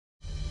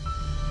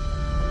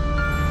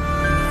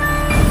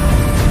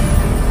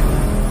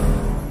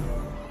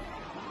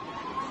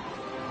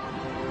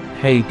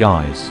Hey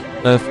guys,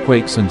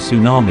 earthquakes and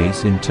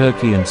tsunamis in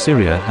Turkey and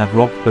Syria have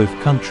rocked both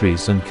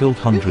countries and killed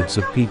hundreds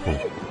of people.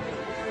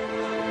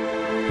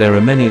 There are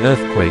many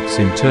earthquakes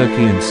in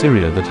Turkey and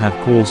Syria that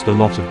have caused a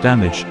lot of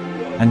damage,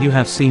 and you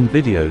have seen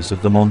videos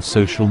of them on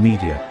social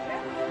media.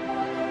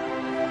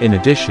 In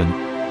addition,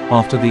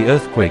 after the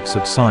earthquake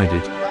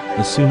subsided,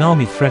 a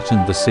tsunami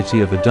threatened the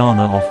city of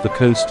Adana off the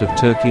coast of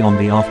Turkey on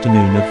the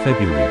afternoon of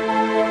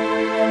February.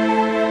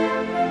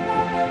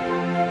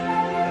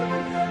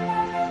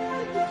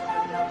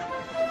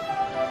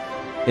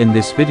 In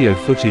this video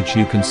footage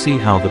you can see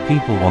how the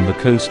people on the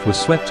coast were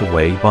swept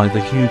away by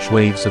the huge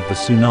waves of the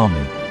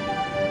tsunami.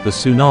 The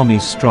tsunami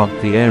struck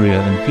the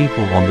area and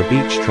people on the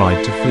beach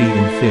tried to flee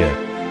in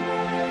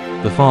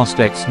fear. The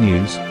Fast X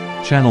News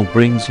channel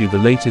brings you the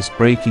latest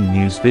breaking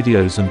news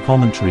videos and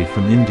commentary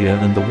from India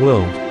and the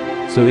world,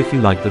 so if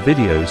you like the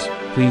videos,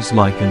 please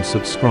like and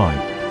subscribe.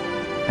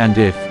 And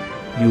if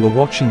you are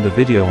watching the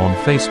video on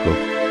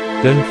Facebook,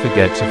 don't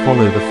forget to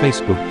follow the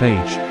Facebook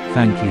page.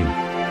 Thank you.